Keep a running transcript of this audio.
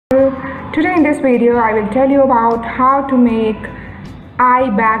Today in this video I will tell you about how to make eye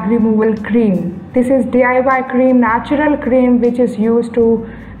bag removal cream. This is DIY cream, natural cream which is used to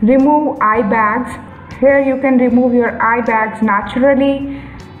remove eye bags. Here you can remove your eye bags naturally,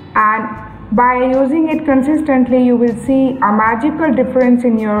 and by using it consistently you will see a magical difference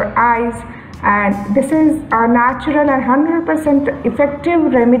in your eyes. And this is a natural and 100%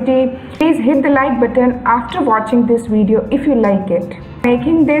 effective remedy. Please hit the like button after watching this video if you like it.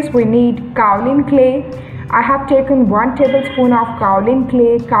 Making this we need kaolin clay. I have taken 1 tablespoon of kaolin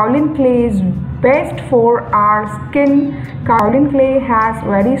clay. Kaolin clay is best for our skin. Kaolin clay has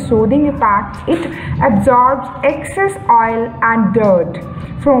very soothing effect. It absorbs excess oil and dirt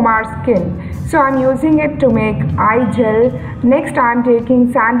from our skin. So I'm using it to make eye gel. Next I'm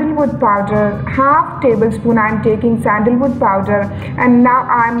taking sandalwood powder, half tablespoon I'm taking sandalwood powder, and now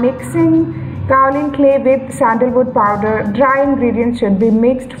I'm mixing kaolin clay with sandalwood powder. Dry ingredients should be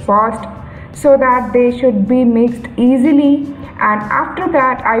mixed first so that they should be mixed easily, and after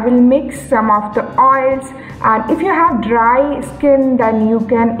that I will mix some of the oils. And if you have dry skin then you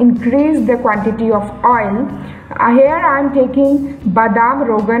can increase the quantity of oil. Here I am taking badam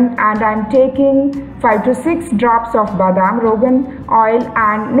rogan and I am taking 5 to 6 drops of badam rogan oil,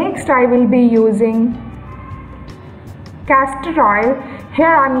 and next I will be using castor oil. Here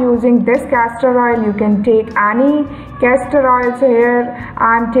I am using this castor oil. You can take any castor oil. So here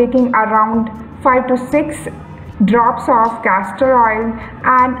I am taking around 5 to 6 drops of castor oil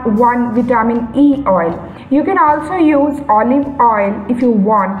and 1 vitamin E oil. You can also use olive oil if you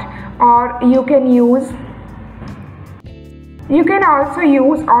want, or you can also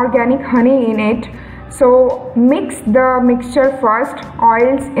use organic honey in it. So mix the mixture first,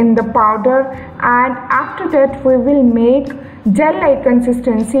 oils in the powder, and after that we will make gel like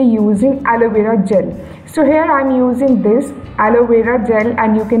consistency using aloe vera gel. So here I am using this aloe vera gel,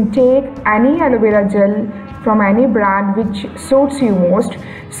 and you can take any aloe vera gel from any brand which suits you most.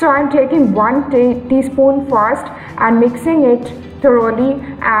 So I am taking 1 teaspoon first and mixing it thoroughly,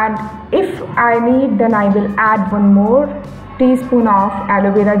 and if I need then I will add 1 more teaspoon of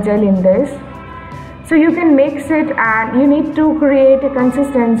aloe vera gel in this. So you can mix it, and you need to create a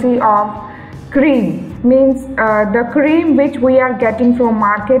consistency of cream. Means the cream which we are getting from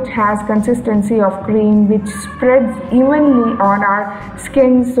market has consistency of cream which spreads evenly on our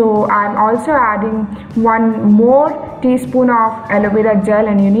skin. So I'm also adding 1 more teaspoon of aloe vera gel,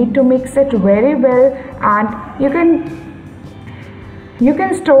 and you need to mix it very well. And you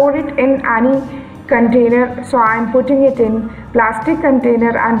can store it in any container. So I'm putting it in plastic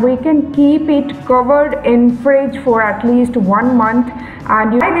container, and we can keep it covered in fridge for at least 1 month.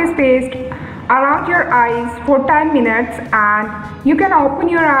 And you apply this paste around your eyes for 10 minutes, and you can open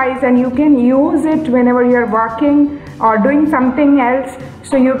your eyes and you can use it whenever you're working or doing something else.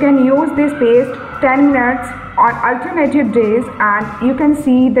 So you can use this paste 10 minutes on alternative days, and you can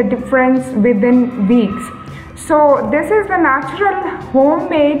see the difference within weeks. So this is the natural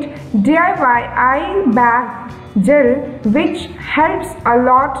homemade DIY eye bag gel which helps a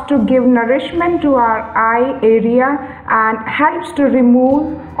lot to give nourishment to our eye area and helps to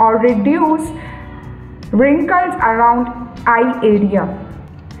remove or reduce wrinkles around eye area.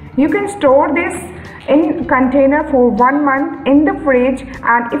 You can store this in container for 1 month in the fridge,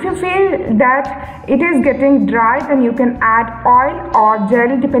 and if you feel that it is getting dry then you can add oil or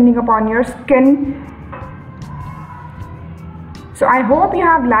gel depending upon your skin. So I hope you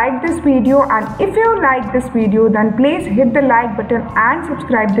have liked this video, and if you like this video then please hit the like button and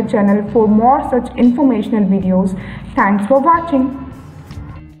subscribe the channel for more such informational videos. Thanks for watching.